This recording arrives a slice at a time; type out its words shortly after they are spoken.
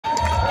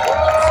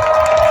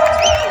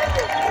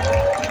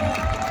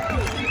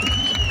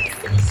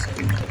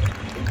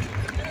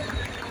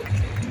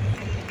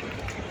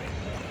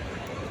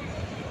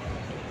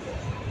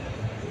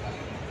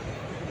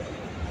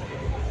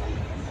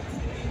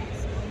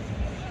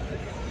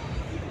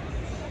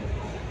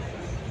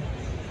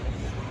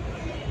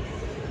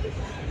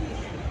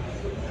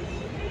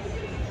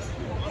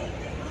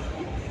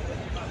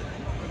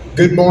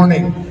Good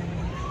morning.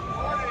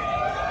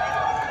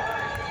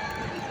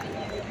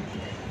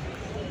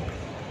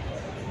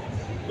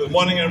 Good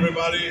morning,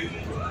 everybody.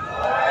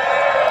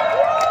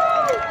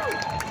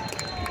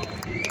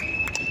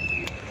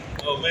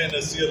 Oh man,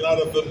 I see a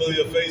lot of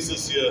familiar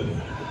faces here.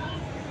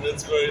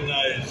 That's very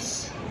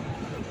nice.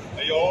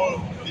 Did you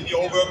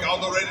all work out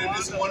already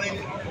this morning?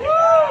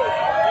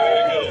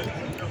 Very good.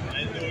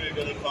 I knew you were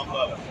going to pump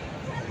up.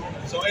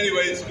 So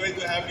anyway, it's great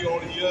to have you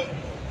all here.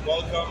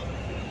 Welcome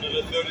to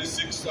the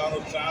 36th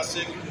Arnold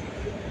Classic.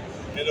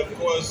 And of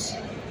course,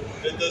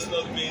 that does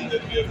not mean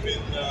that we have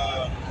been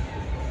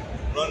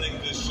running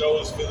these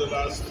shows for the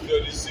last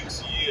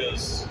 36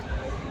 years.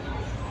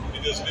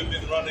 Because we've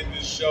been running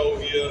this show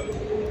here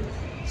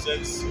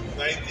since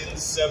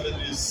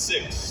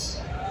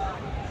 1976. I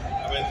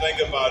mean,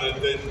 think about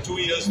it. Then 2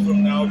 years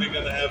from now, we're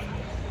going to have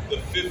the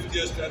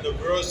 50th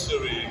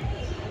anniversary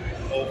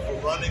of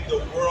running the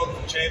World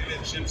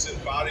Championships in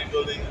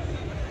bodybuilding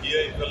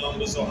here in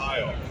Columbus,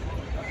 Ohio.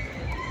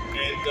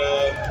 And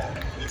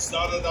it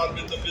started out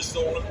with the Mr.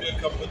 Olympia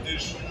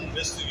competition,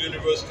 Mr.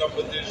 Universe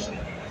competition.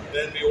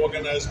 Then we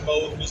organized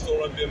both Mr.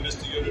 Olympia and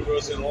Mr.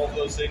 Universe and all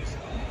those things.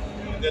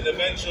 And then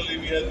eventually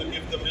we had to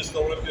give the Mr.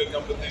 Olympia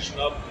competition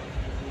up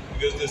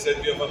because they said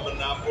we have a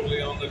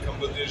monopoly on the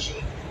competition.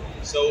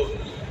 So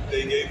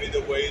they gave it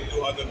away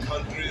to other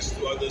countries,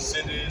 to other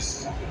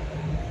cities,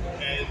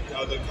 and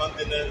other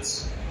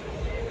continents,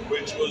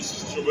 which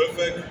was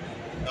terrific.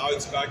 Now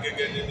it's back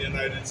again in the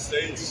United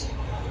States.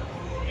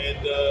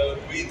 And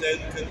we then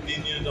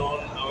continued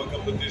on our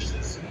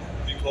competitions.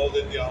 We called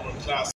it the Arnold Classic.